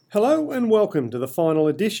Hello and welcome to the final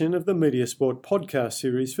edition of the Media Sport podcast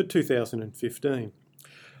series for 2015.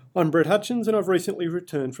 I'm Brett Hutchins and I've recently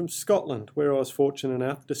returned from Scotland, where I was fortunate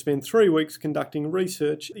enough to spend 3 weeks conducting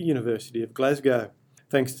research at the University of Glasgow.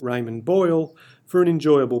 Thanks to Raymond Boyle for an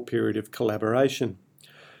enjoyable period of collaboration.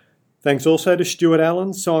 Thanks also to Stuart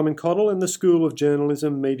Allen, Simon Cottle and the School of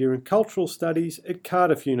Journalism, Media and Cultural Studies at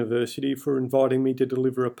Cardiff University for inviting me to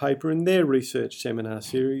deliver a paper in their research seminar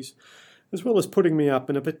series, as well as putting me up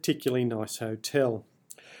in a particularly nice hotel.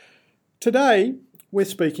 Today, we're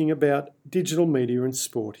speaking about digital media and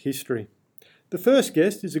sport history. The first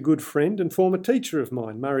guest is a good friend and former teacher of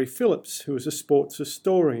mine, Murray Phillips, who is a sports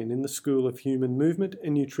historian in the School of Human Movement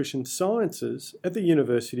and Nutrition Sciences at the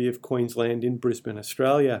University of Queensland in Brisbane,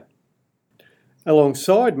 Australia.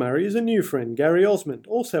 Alongside Murray is a new friend, Gary Osmond,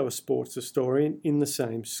 also a sports historian in the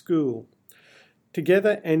same school.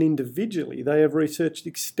 Together and individually, they have researched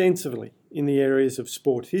extensively in the areas of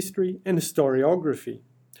sport history and historiography.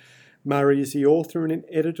 Murray is the author and an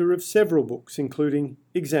editor of several books, including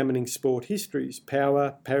Examining Sport Histories,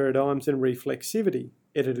 Power, Paradigms and Reflexivity,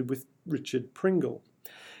 edited with Richard Pringle,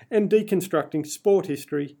 and Deconstructing Sport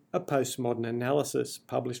History, a Postmodern Analysis,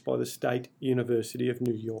 published by the State University of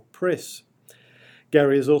New York Press.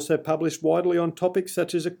 Gary has also published widely on topics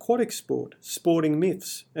such as aquatic sport, sporting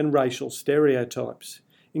myths and racial stereotypes,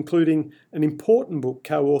 including an important book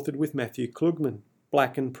co-authored with Matthew Klugman,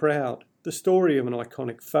 Black and Proud, The Story of an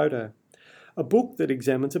Iconic Photo, a book that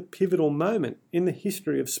examines a pivotal moment in the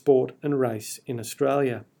history of sport and race in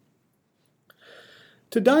Australia.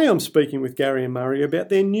 Today I'm speaking with Gary and Murray about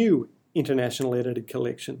their new international edited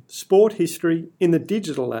collection, Sport History in the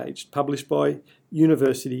Digital Age, published by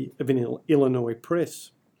University of Illinois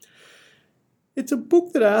Press. It's a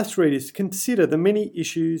book that asks readers to consider the many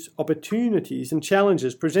issues, opportunities and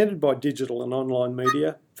challenges presented by digital and online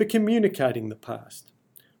media for communicating the past,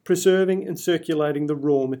 preserving and circulating the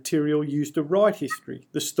raw material used to write history,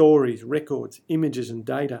 the stories, records, images and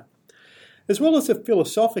data, as well as the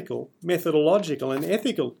philosophical, methodological and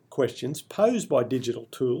ethical questions posed by digital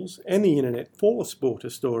tools and the internet for sport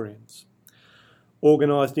historians.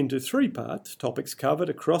 Organised into 3 parts, topics covered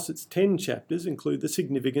across its 10 chapters include the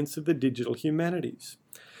significance of the digital humanities,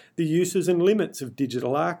 the uses and limits of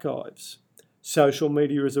digital archives, social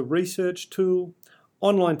media as a research tool,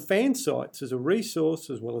 online fan sites as a resource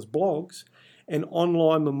as well as blogs, and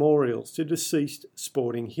online memorials to deceased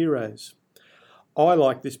sporting heroes. I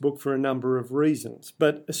like this book for a number of reasons,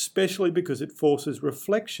 but especially because it forces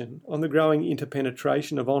reflection on the growing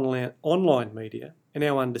interpenetration of online media and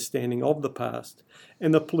our understanding of the past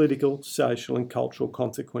and the political, social and cultural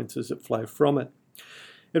consequences that flow from it.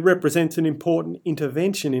 It represents an important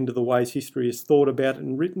intervention into the ways history is thought about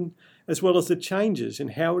and written, as well as the changes in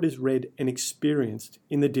how it is read and experienced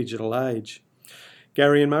in the digital age.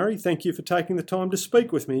 Gary and Murray, thank you for taking the time to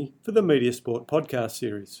speak with me for the Media Sport podcast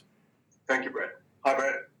series. Thank you, Brett. Hi,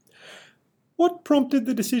 Brett. What prompted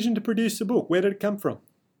the decision to produce the book? Where did it come from?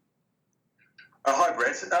 Hi,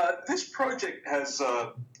 Brett. This project has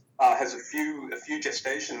a few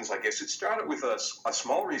gestations, I guess. It started with a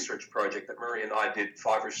small research project that Murray and I did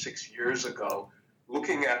 5 or 6 years ago,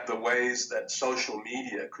 looking at the ways that social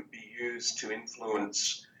media could be used to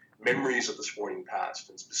influence memories of the sporting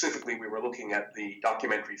past. And specifically, we were looking at the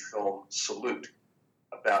documentary film Salute,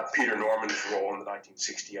 about Peter Norman's role in the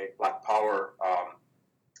 1968 Black Power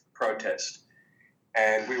protest.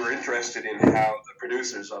 And we were interested in how the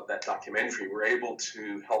producers of that documentary were able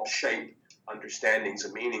to help shape understandings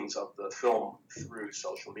and meanings of the film through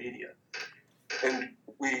social media. And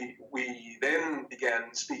we then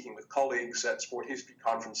began speaking with colleagues at sport history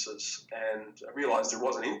conferences and realized there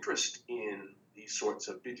was an interest in these sorts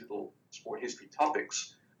of digital sport history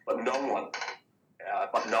topics, but no one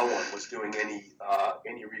was doing any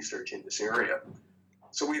research in this area.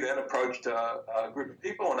 So we then approached a group of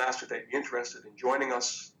people and asked if they'd be interested in joining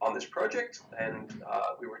us on this project, and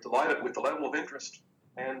we were delighted with the level of interest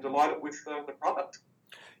and delighted with the product.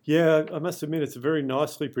 Yeah, I must admit it's a very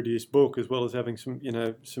nicely produced book, as well as having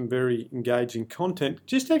some very engaging content.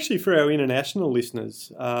 Just actually for our international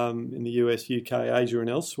listeners in the US, UK, Asia, and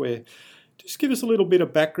elsewhere. Just give us a little bit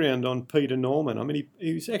of background on Peter Norman. I mean,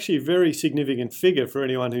 he's actually a very significant figure for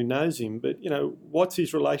anyone who knows him, but, what's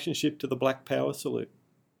his relationship to the Black Power salute?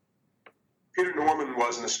 Peter Norman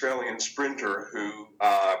was an Australian sprinter who,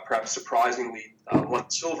 perhaps surprisingly, won the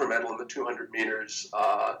silver medal in the 200 meters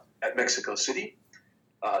at Mexico City.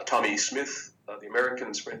 Tommy Smith, the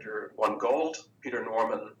American sprinter, won gold. Peter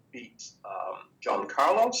Norman beat John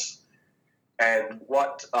Carlos. And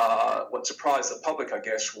what surprised the public, I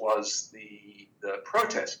guess, was the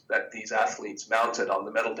protest that these athletes mounted on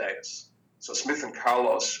the medal dais. So Smith and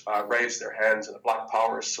Carlos raised their hands in a Black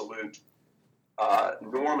Power salute.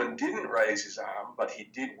 Norman didn't raise his arm, but he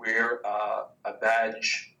did wear a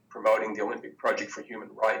badge promoting the Olympic Project for Human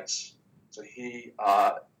Rights. So he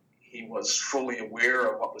was fully aware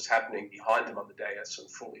of what was happening behind him on the dais and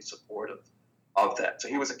fully supportive of that. So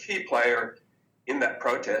he was a key player in that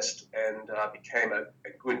protest and became a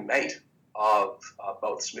good mate of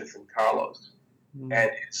both Smith and Carlos, and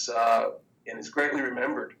is greatly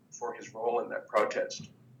remembered for his role in that protest.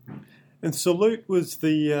 And Salute was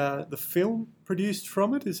the film produced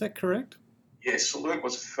from it, is that correct? Yes, Salute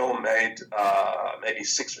was a film made maybe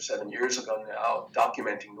 6 or 7 years ago now,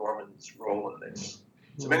 documenting Norman's role in this.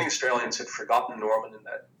 So many Australians had forgotten Norman in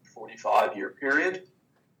that 45-year period,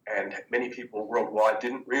 and many people worldwide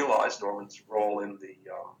didn't realise Norman's role in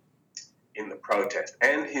the protest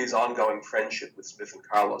and his ongoing friendship with Smith and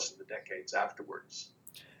Carlos in the decades afterwards.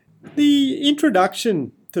 The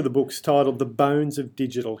introduction to the book's titled The Bones of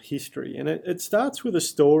Digital History, and it starts with a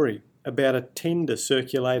story about a tender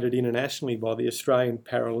circulated internationally by the Australian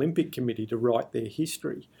Paralympic Committee to write their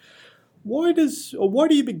history. Why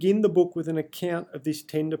do you begin the book with an account of this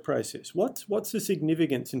tender process? What's the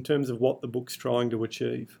significance in terms of what the book's trying to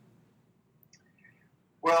achieve?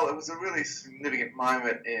 Well, it was a really significant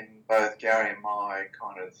moment in both Gary and my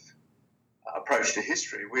kind of approach to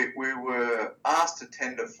history. We were asked to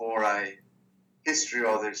tender for a history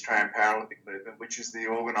of the Australian Paralympic movement, which is the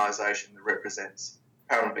organisation that represents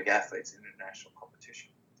Paralympic athletes in international competition.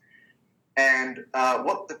 And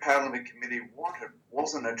what the Paralympic Committee wanted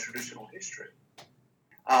wasn't a traditional history.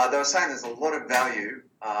 They were saying there's a lot of value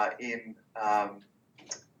in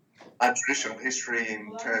a traditional history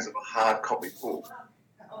in terms of a hard copy book.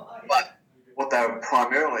 But what they were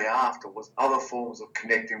primarily after was other forms of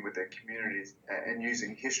connecting with their communities and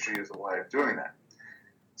using history as a way of doing that.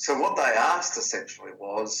 So what they asked essentially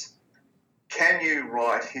was, can you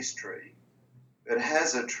write history that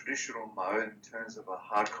has a traditional mode in terms of a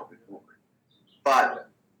hard copy book, but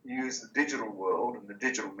use the digital world and the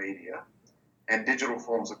digital media and digital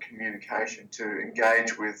forms of communication to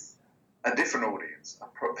engage with a different audience,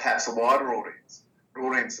 perhaps a wider audience, an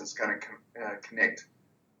audience that's going to connect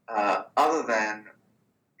other than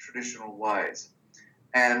traditional ways.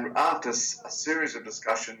 And after a series of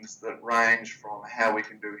discussions that range from how we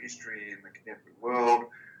can do history in the contemporary world,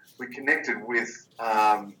 we connected with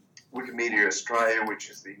Wikimedia Australia, which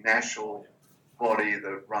is the national body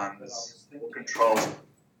that runs or controls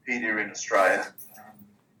Wikipedia in Australia.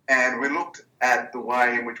 And we looked at the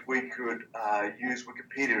way in which we could use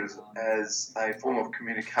Wikipedia as a form of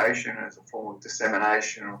communication, as a form of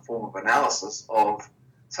dissemination, and a form of analysis of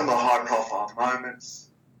some of the high-profile moments,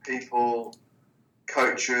 people,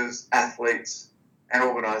 coaches, athletes, and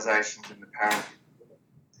organisations in the Paralympic.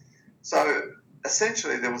 So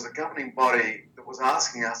essentially there was a governing body that was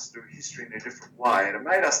asking us to do history in a different way, and it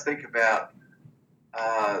made us think about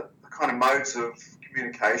the kind of modes of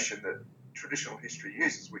communication that traditional history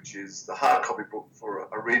uses, which is the hard copy book for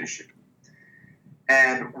a readership.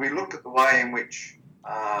 And we looked at the way in which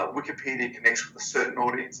Wikipedia connects with a certain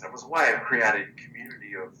audience, and it was a way of creating a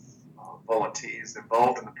community of volunteers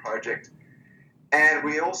involved in the project. And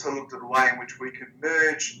we also looked at a way in which we could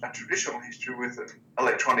merge a traditional history with an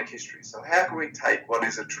electronic history. So how can we take what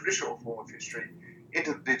is a traditional form of history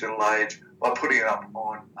into the digital age by putting it up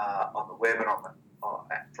on the web and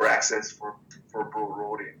for access for a broader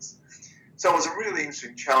audience? So it was a really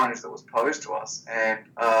interesting challenge that was posed to us and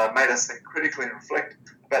made us think critically and reflect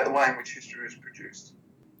about the way in which history is produced.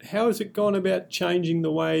 How has it gone about changing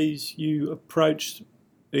the ways you approach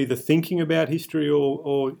either thinking about history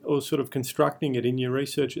or sort of constructing it in your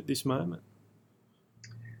research at this moment?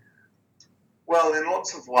 Well, in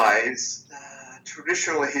lots of ways,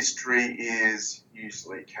 traditional history is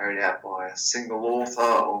usually carried out by a single author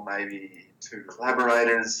or maybe two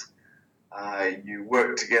collaborators. You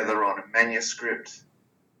work together on a manuscript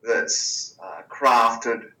that's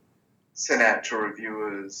crafted, sent out to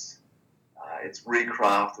reviewers, it's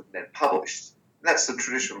recrafted and then published. That's the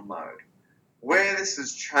traditional mode. Where this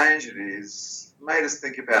has changed it is made us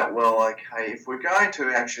think about, well, okay, if we're going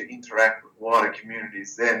to actually interact with wider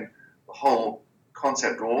communities, then the whole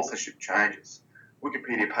concept of authorship changes.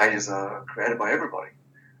 Wikipedia pages are created by everybody,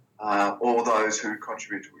 all those who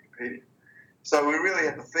contribute to Wikipedia. So we really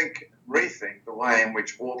had to rethink the way in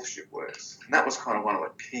which authorship works. And that was kind of one of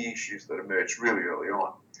the key issues that emerged really early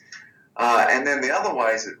on. And then the other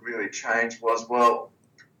ways it really changed was, well,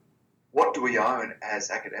 what do we own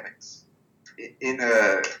as academics? In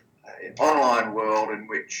an online world in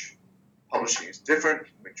which publishing is different,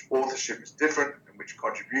 in which authorship is different, in which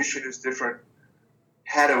contribution is different,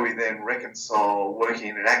 how do we then reconcile working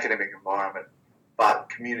in an academic environment but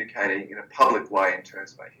communicating in a public way in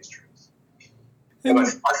terms of our histories? And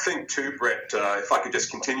I think too, Brett, if I could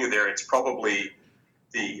just continue there, it's probably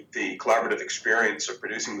the collaborative experience of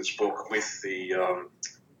producing this book with the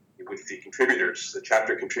contributors, the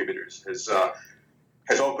chapter contributors,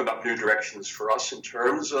 has opened up new directions for us in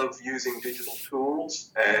terms of using digital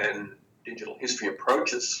tools and digital history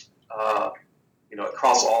approaches.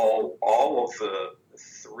 Across all of the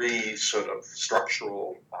three sort of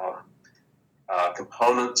structural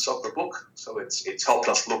components of the book. So it's helped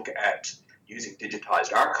us look at using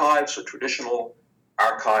digitized archives or traditional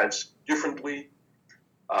archives differently,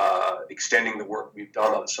 extending the work we've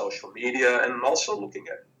done on social media, and also looking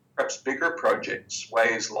at perhaps bigger projects,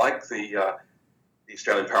 ways like the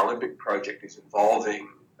Australian Paralympic project is involving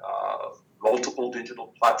multiple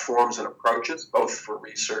digital platforms and approaches, both for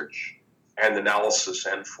research and analysis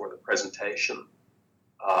and for the presentation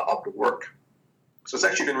of the work. So it's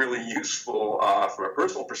actually been really useful from a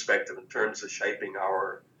personal perspective in terms of shaping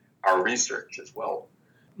our research as well.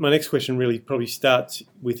 My next question really probably starts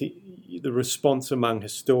with the response among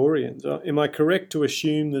historians. Am I correct to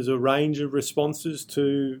assume there's a range of responses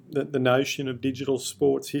to the notion of digital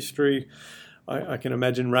sports history? I can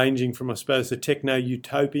imagine ranging from, I suppose, the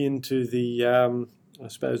techno-utopian to the, I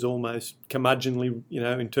suppose, almost curmudgeonly,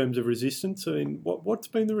 in terms of resistance. I mean, what's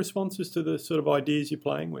been the responses to the sort of ideas you're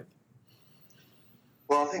playing with?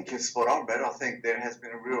 Well, I think you're spot on, Brett. I think there has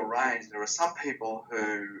been a real range. There are some people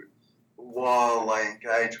who, while they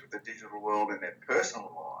engage with the digital world in their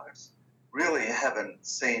personal lives, really haven't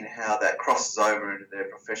seen how that crosses over into their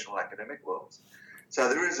professional academic worlds. So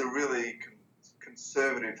there is a really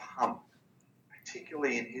conservative hump,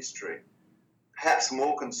 particularly in history, perhaps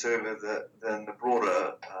more conservative than the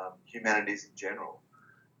broader humanities in general.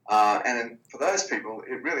 And for those people,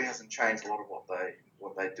 it really hasn't changed a lot of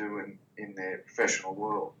what they do in their professional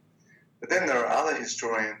world. But then there are other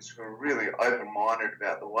historians who are really open-minded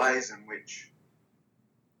about the ways in which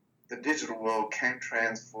the digital world can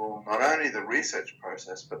transform not only the research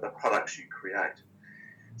process, but the products you create.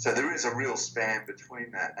 So there is a real span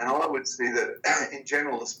between that. And I would say that, in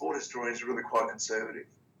general, the sport historians are really quite conservative.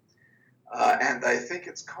 And they think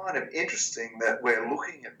it's kind of interesting that we're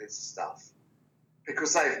looking at this stuff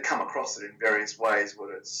because they've come across it in various ways,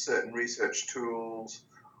 whether it's certain research tools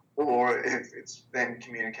or if it's them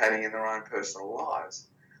communicating in their own personal lives.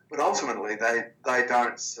 But ultimately, they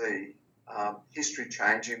don't see history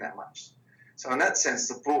changing that much. So in that sense,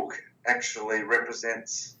 the book actually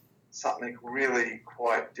represents something really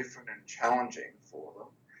quite different and challenging for them.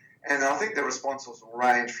 And I think the responses will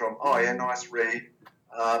range from, oh yeah, nice read,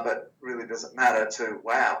 but really doesn't matter, to,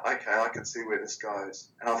 wow, okay, I can see where this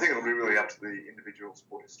goes. And I think it'll be really up to the individual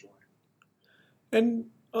sport historian. And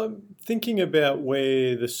I'm thinking about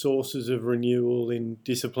where the sources of renewal in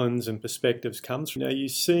disciplines and perspectives comes from. Are you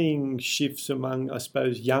seeing shifts among, I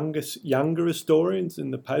suppose, younger historians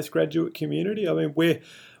in the postgraduate community? I mean,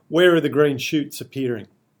 where are the green shoots appearing?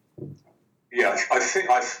 Yeah, I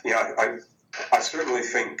certainly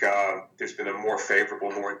think there's been a more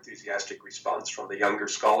favourable, more enthusiastic response from the younger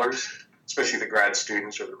scholars, especially the grad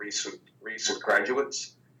students or the recent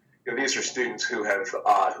graduates. These are students who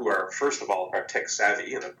are first of all are tech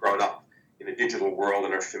savvy and have grown up in a digital world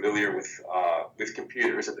and are familiar with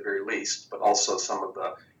computers at the very least, but also some of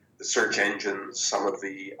the search engines, some of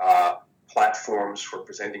the platforms for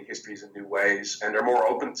presenting histories in new ways, and are more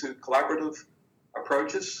open to collaborative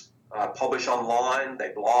approaches. Publish online,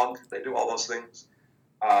 they blog, they do all those things.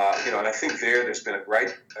 And I think there's been a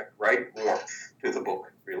great warmth to the book,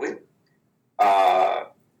 really.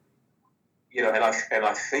 And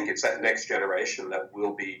I think it's that next generation that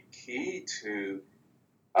will be key to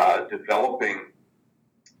developing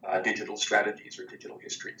digital strategies or digital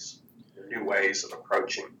histories, new ways of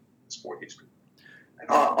approaching sport history. And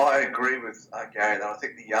I agree with Gary that I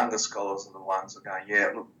think the younger scholars are the ones who are going,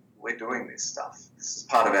 yeah, look, we're doing this stuff. This is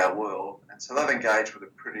part of our world. And so they've engaged with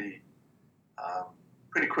it pretty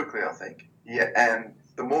quickly, I think. Yeah, and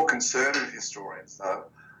the more conservative historians, though,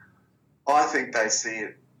 I think they see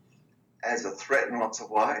it as a threat in lots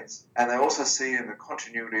of ways. And they also see it in the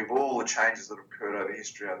continuity of all the changes that have occurred over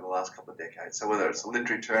history over the last couple of decades. So whether it's the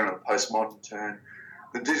literary turn or the postmodern turn,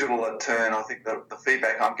 the digital turn, I think the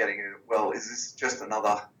feedback I'm getting is, well, is this just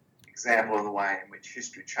another example of the way in which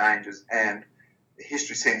history changes? And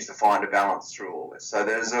history seems to find a balance through all this. So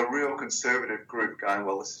there's a real conservative group going,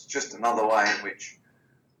 well, this is just another way in which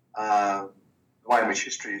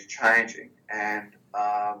history is changing, and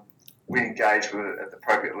we engage with it at the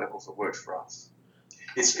appropriate levels that works for us.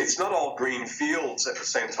 It's not all green fields at the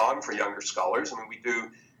same time for younger scholars. I mean, we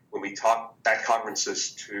do when we talk at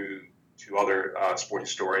conferences to other sport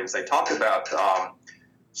historians, they talk about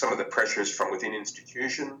some of the pressures from within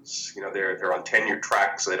institutions. They're on tenure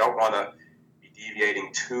track, so they don't want to be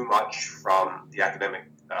deviating too much from the academic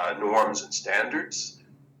norms and standards.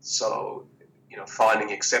 So,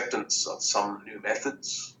 finding acceptance of some new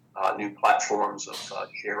methods, new platforms of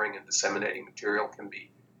sharing and disseminating material can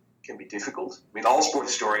be difficult. I mean, all sport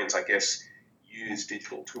historians, I guess, use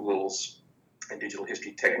digital tools and digital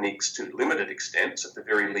history techniques to limited extents, at the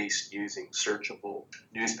very least using searchable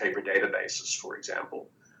newspaper databases, for example,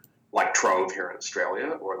 like Trove here in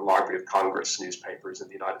Australia or the Library of Congress newspapers in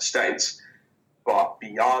the United States. But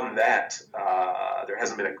beyond that, there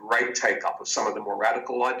hasn't been a great take-up of some of the more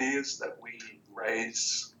radical ideas that we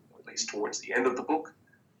raise, at least towards the end of the book.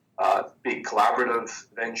 Big collaborative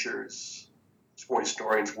ventures, sport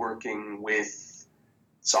historians working with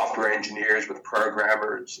software engineers, with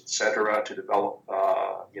programmers, etc., to develop,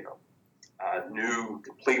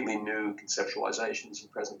 completely new conceptualizations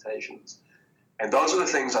and presentations. And those are the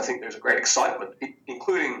things I think there's a great excitement,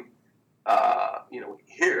 including,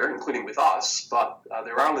 here, including with us, but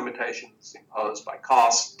there are limitations imposed by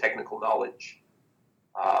cost, technical knowledge,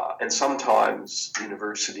 and sometimes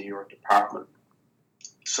university or department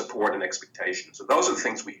support and expectations. So those are the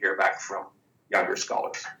things we hear back from younger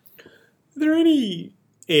scholars. Are there any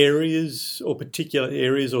areas or particular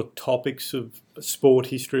areas or topics of sport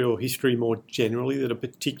history or history more generally that are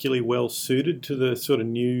particularly well suited to the sort of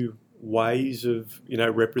new ways of,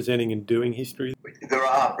 representing and doing history? There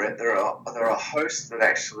are, Brett. There are hosts that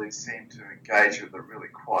actually seem to engage with it really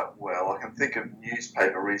quite well. I can think of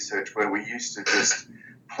newspaper research where we used to just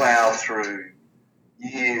plough through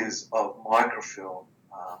years of microfilm,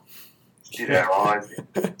 get our eyes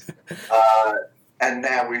in. And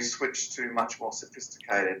now we've switched to much more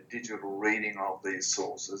sophisticated digital reading of these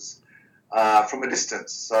sources from a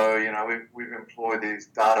distance. So, we've employed these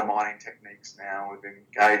data mining techniques now. We've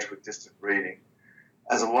engaged with distant reading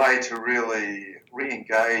as a way to really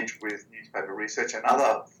re-engage with newspaper research and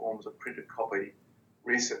other forms of printed copy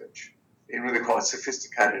research in really quite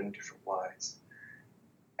sophisticated and different ways.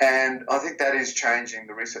 And I think that is changing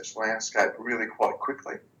the research landscape really quite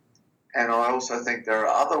quickly. And I also think there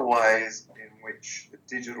are other ways in which the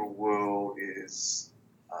digital world is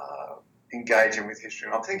engaging with history.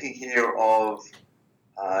 And I'm thinking here of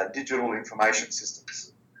digital information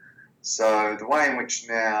systems. So the way in which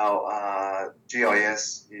now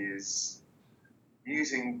GIS is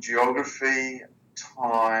using geography,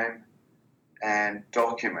 time, and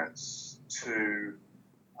documents to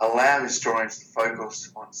allow historians to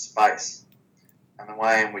focus on space and the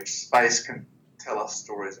way in which space can tell us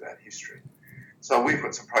stories about history. So we've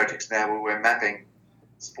got some projects now where we're mapping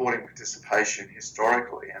sporting participation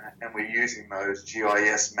historically, and we're using those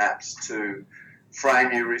GIS maps to frame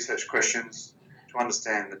new research questions, to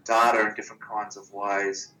understand the data in different kinds of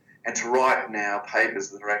ways, and to write now papers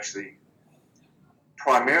that are actually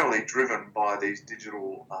primarily driven by these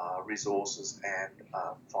digital resources and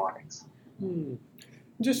findings.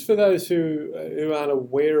 Just for those who aren't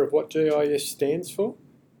aware of what GIS stands for?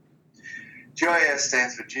 GIS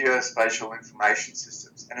stands for Geospatial Information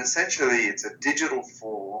Systems, and essentially it's a digital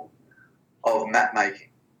form of map making.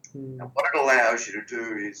 And what it allows you to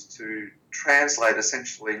do is to translate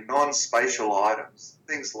essentially non-spatial items,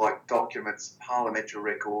 things like documents, parliamentary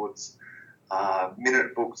records,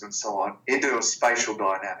 minute books and so on, into a spatial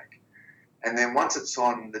dynamic. And then once it's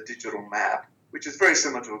on the digital map, which is very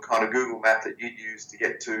similar to a kind of Google map that you'd use to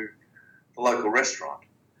get to the local restaurant,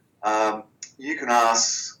 you can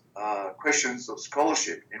ask questions of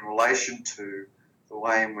scholarship in relation to the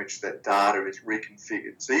way in which that data is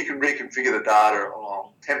reconfigured. So you can reconfigure the data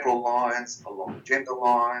along temporal lines, along gender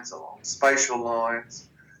lines, along spatial lines,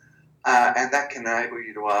 and that can enable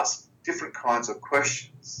you to ask different kinds of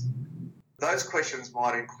questions. Those questions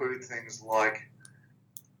might include things like,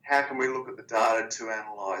 how can we look at the data to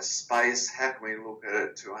analyse space? How can we look at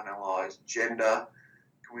it to analyse gender?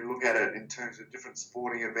 Can we look at it in terms of different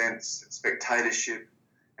sporting events, spectatorship,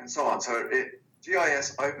 and so on? So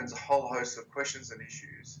GIS opens a whole host of questions and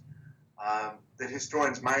issues that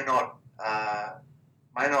historians may not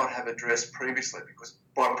have addressed previously, because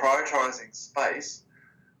by prioritising space,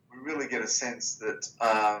 we really get a sense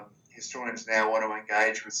that historians now want to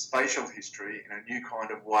engage with spatial history in a new kind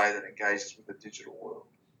of way that engages with the digital world.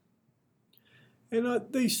 And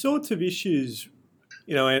these sorts of issues,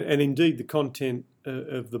 and indeed the content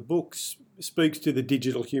of the books speaks to the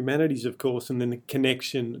digital humanities, of course, and then the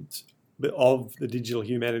connections of the digital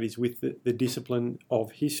humanities with the discipline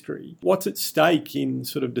of history. What's at stake in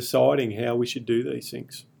sort of deciding how we should do these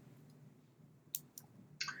things?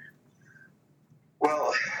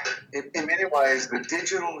 Well, In many ways, the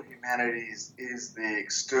digital humanities is the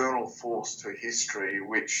external force to history,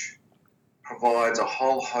 which provides a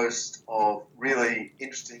whole host of really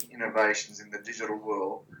interesting innovations in the digital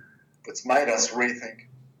world that's made us rethink,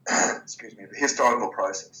 the historical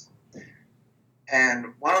process.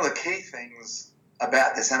 And one of the key things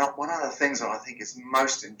about this, and one of the things that I think is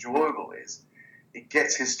most enjoyable, is it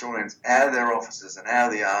gets historians out of their offices and out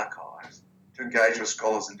of the archives to engage with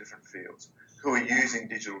scholars in different fields who are using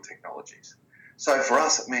digital technologies. So for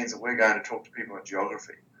us, it means that we're going to talk to people in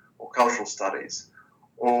geography or cultural studies,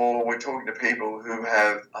 or we're talking to people who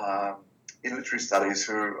have in literary studies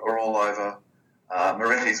who are all over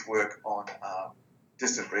Moretti's work on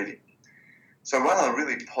distant reading. So one of the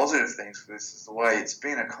really positive things for this is the way it's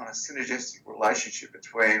been a kind of synergistic relationship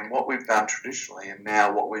between what we've done traditionally and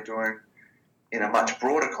now what we're doing in a much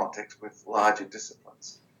broader context with larger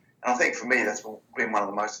disciplines. And I think for me that's been one of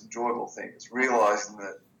the most enjoyable things, realising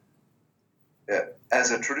that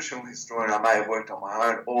as a traditional historian I may have worked on my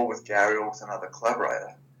own or with Gary or with another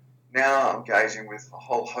collaborator. Now I'm engaging with a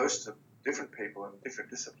whole host of different people in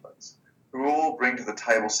different disciplines who all bring to the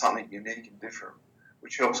table something unique and different,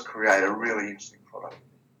 which helps create a really interesting product.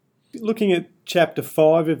 Looking at Chapter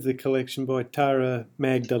 5 of the collection by Tara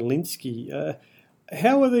Magdalinsky,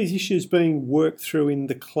 how are these issues being worked through in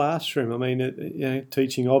the classroom? I mean,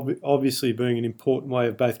 teaching obviously being an important way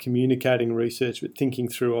of both communicating research but thinking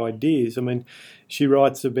through ideas. I mean, she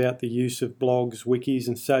writes about the use of blogs, wikis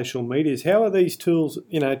and social medias. How are these tools,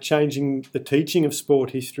 changing the teaching of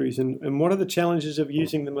sport histories and what are the challenges of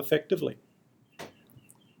using them effectively?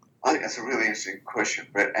 I think that's a really interesting question,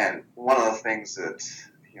 Brett, and one of the things that,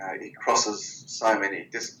 it crosses so many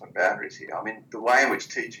discipline boundaries here. I mean, the way in which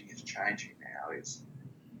teaching is changing now is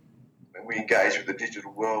when we engage with the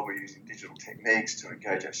digital world, we're using digital techniques to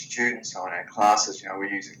engage our students. So in our classes, we're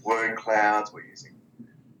using word clouds, we're using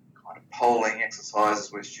kind of polling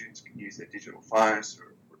exercises where students can use their digital phones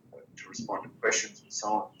to respond to questions and so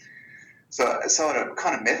on. So at a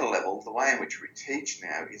kind of meta level, the way in which we teach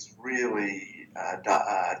now is really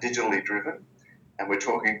digitally driven, and we're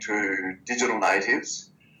talking to digital natives,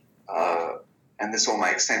 and this all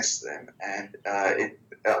makes sense to them. And I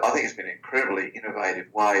think it's been an incredibly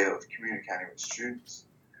innovative way of communicating with students.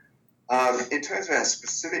 In terms of our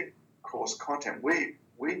specific course content,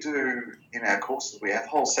 we do in our courses, we have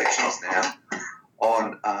whole sections now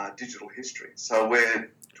on digital history. So we're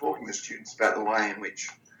talking to students about the way in which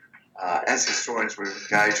as historians, we're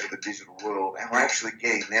engaged with the digital world and we're actually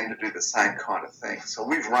getting them to do the same kind of thing. So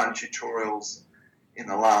we've run tutorials in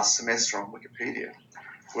the last semester on Wikipedia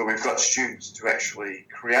where we've got students to actually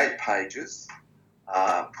create pages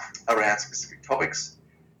around specific topics,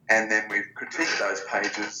 and then we've critiqued those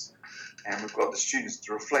pages and we've got the students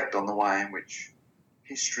to reflect on the way in which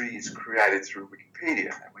history is created through Wikipedia,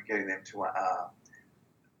 and we're getting them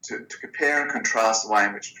to compare and contrast the way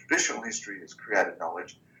in which traditional history has created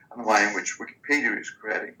knowledge and the way in which Wikipedia is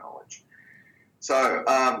creating knowledge. So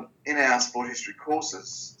in our sport history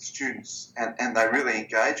courses, students, and they really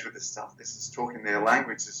engage with this stuff. This is talking their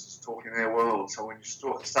language, this is talking their world. So when you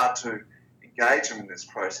start to engage them in this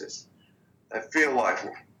process, they feel like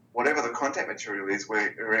whatever the content material is,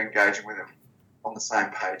 we're engaging with them on the same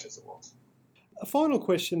page as it was. A final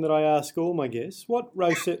question that I ask all my guests: what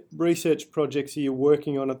research projects are you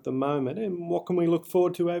working on at the moment, and what can we look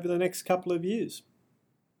forward to over the next couple of years?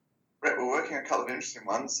 Brett, we're working on a couple of interesting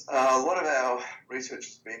ones. A lot of our research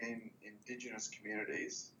has been in Indigenous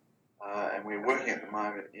communities, and we're working at the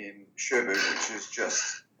moment in Cherbourg, which is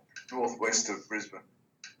just northwest of Brisbane.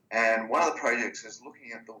 And one of the projects is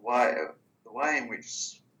looking at the way in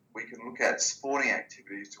which we can look at sporting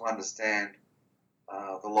activities to understand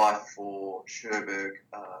the life for Cherbourg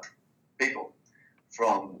people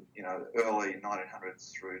from the early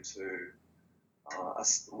 1900s through to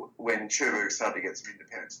when Cherbourg started to get some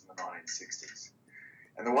independence in the 1960s.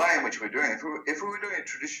 And the way in which we're doing it, if we were doing it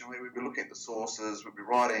traditionally, we'd be looking at the sources, we'd be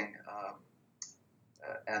writing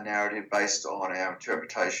our narrative based on our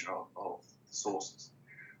interpretation of the sources.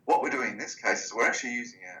 What we're doing in this case is we're actually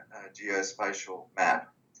using a geospatial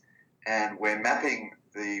map, and we're mapping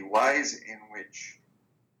the ways in which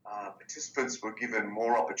participants were given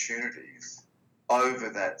more opportunities over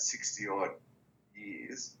that 60-odd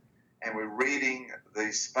years, and we're reading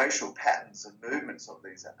the spatial patterns and movements of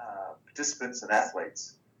these participants and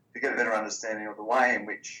athletes to get a better understanding of the way in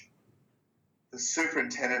which the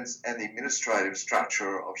superintendents and the administrative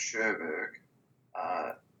structure of Cherbourg,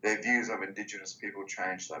 their views of Indigenous people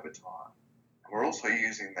changed over time. And we're also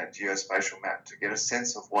using that geospatial map to get a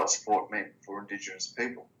sense of what sport meant for Indigenous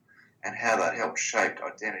people and how that helped shape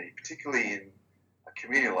identity, particularly in a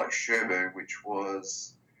community like Cherbourg, which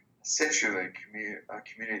was essentially a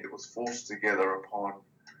community that was forced together upon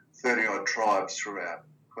 30-odd tribes throughout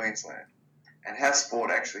Queensland, and how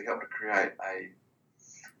sport actually helped to create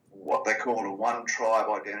what they call a one-tribe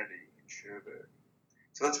identity in Cherbourg.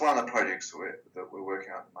 So that's one of the projects that we're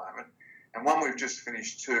working on at the moment. And one we've just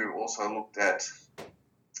finished too also looked at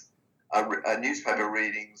newspaper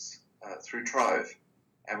readings through Trove,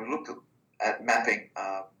 and we looked at mapping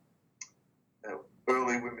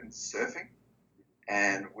early women's surfing,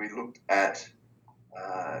 and we looked at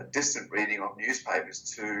distant reading of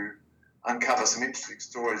newspapers to uncover some interesting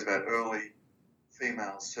stories about early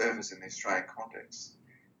female surfers in the Australian context.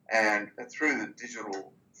 And through the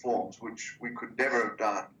digital forms, which we could never have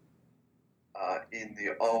done in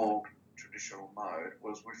the old traditional mode,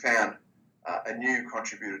 was we found a new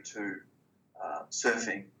contributor to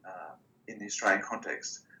surfing in the Australian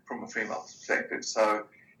context from a female perspective. So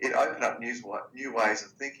it opened up new ways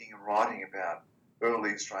of thinking and writing about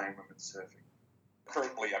early Australian women surfing.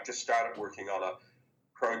 Currently, I've just started working on a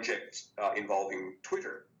project involving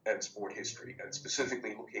Twitter and sport history, and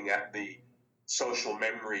specifically looking at the social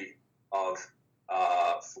memory of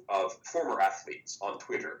former athletes on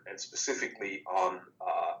Twitter, and specifically on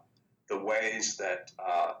the ways that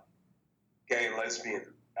gay and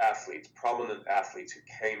lesbian athletes, prominent athletes who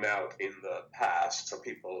came out in the past, so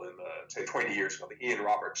people in the, say, 20 years ago, the Ian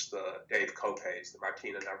Roberts, the Dave Copeys, the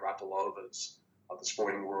Martina Navratilovas of the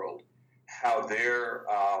sporting world, how their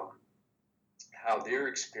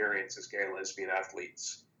experience as gay and lesbian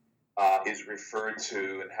athletes is referred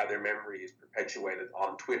to, and how their memory is perpetuated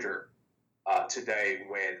on Twitter today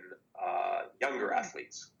when younger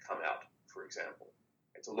athletes come out, for example,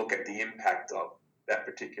 and to look at the impact of that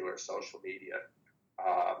particular social media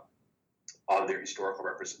on their historical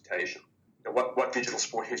representation. You know, what digital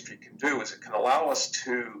sport history can do is it can allow us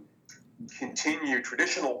to continue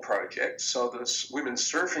traditional projects. So this women's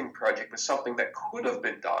surfing project was something that could have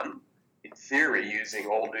been done, in theory, using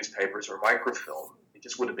old newspapers or microfilm. It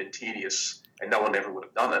just would have been tedious and no one ever would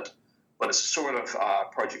have done it. But it's a sort of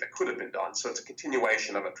project that could have been done. So it's a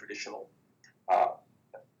continuation of a traditional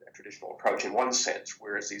approach in one sense,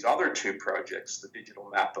 whereas these other two projects, the digital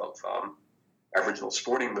map of Aboriginal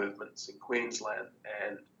sporting movements in Queensland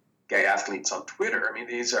and gay athletes on Twitter, I mean,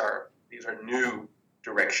 these are new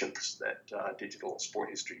directions that digital sport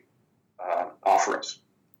history offer us.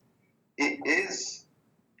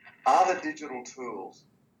 Are the digital tools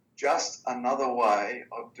just another way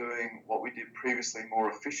of doing what we did previously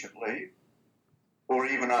more efficiently, or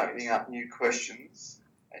even opening up new questions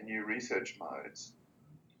and new research modes?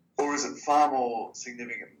 Or is it far more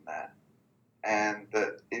significant than that, and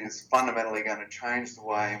that it is fundamentally going to change the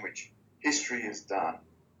way in which history is done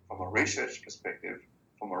from a research perspective,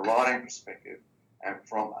 from a writing perspective, and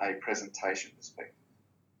from a presentation perspective?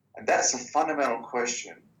 And that's a fundamental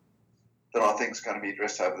question that I think is going to be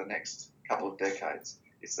addressed over the next couple of decades.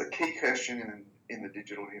 It's the key question in the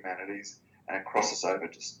digital humanities, and it crosses over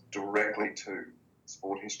just directly to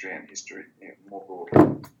sport history and history more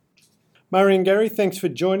broadly. Murray and Gary, thanks for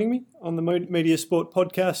joining me on the Media Sport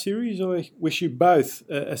podcast series. I wish you both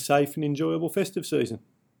a safe and enjoyable festive season.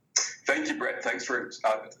 Thank you, Brett. Thanks for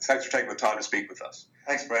taking the time to speak with us.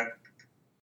 Thanks, Brett.